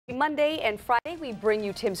Monday and Friday, we bring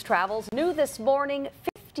you Tim's Travels. New this morning,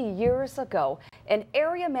 50 years ago, an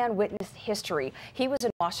area man witnessed history. He was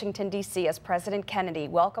in Washington, D.C. as President Kennedy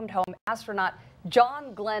welcomed home astronaut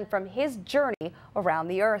John Glenn from his journey around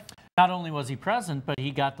the Earth. Not only was he present, but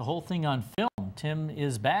he got the whole thing on film. Tim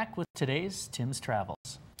is back with today's Tim's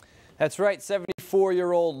Travels. That's right,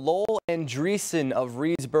 74-year-old Lowell Andreessen of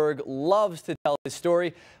Reedsburg loves to tell his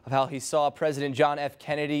story of how he saw President John F.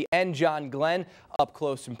 Kennedy and John Glenn up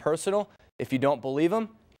close and personal. If you don't believe him,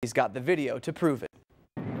 he's got the video to prove it.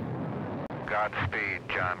 Godspeed,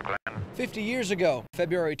 John Glenn. 50 years ago,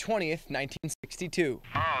 February 20th, 1962.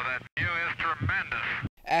 Oh, that view is tremendous.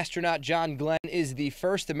 Astronaut John Glenn is the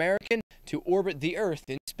first American to orbit the Earth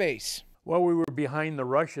in space. Well, we were behind the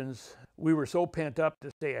Russians. We were so pent up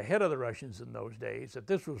to stay ahead of the Russians in those days that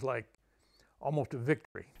this was like almost a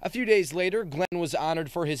victory. A few days later, Glenn was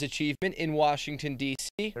honored for his achievement in Washington,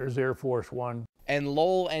 D.C. There's Air Force One. And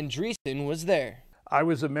Lowell Andreessen was there. I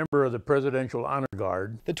was a member of the Presidential Honor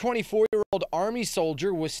Guard. The 24-year-old Army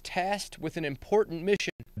soldier was tasked with an important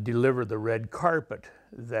mission. Deliver the red carpet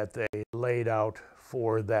that they laid out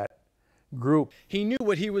for that group. He knew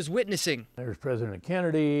what he was witnessing. There's President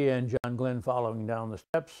Kennedy and John Glenn following down the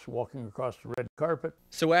steps, walking across the red carpet.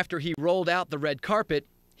 So after he rolled out the red carpet,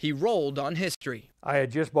 he rolled on history. I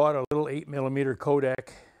had just bought a little 8mm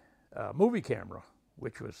Kodak movie camera,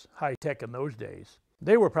 which was high-tech in those days.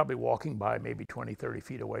 They were probably walking by maybe 20, 30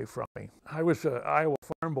 feet away from me. I was an Iowa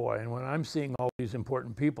farm boy, and when I'm seeing all these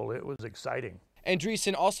important people, it was exciting.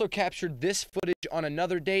 Andreessen also captured this footage on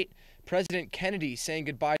another date. President Kennedy saying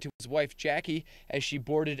goodbye to his wife Jackie as she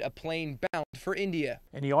boarded a plane bound for India.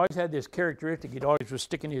 And he always had this characteristic, he always was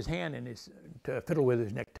sticking his hand in to fiddle with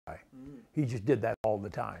his necktie. He just did that all the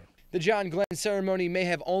time. The John Glenn ceremony may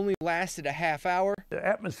have only lasted a half hour. The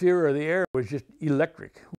atmosphere of the air was just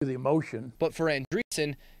electric with emotion. But for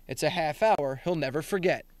Andreessen, it's a half hour he'll never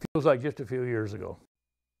forget. Feels like just a few years ago.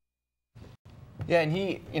 Yeah, and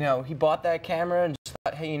he bought that camera and just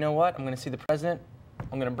thought, hey, you know what? I'm going to see the president.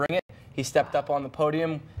 I'm going to bring it. He stepped up on the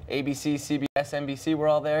podium. ABC, CBS, NBC were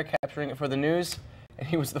all there capturing it for the news. And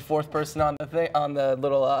he was the fourth person on the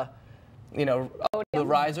little, the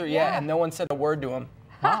riser. Yeah, and no one said a word to him.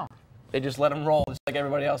 Wow. They just let him roll just like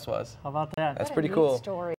everybody else was. How about that? That's pretty cool.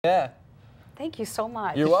 Story. Yeah. Thank you so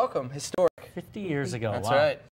much. You're welcome. Historic. 50 years ago. That's wow. right.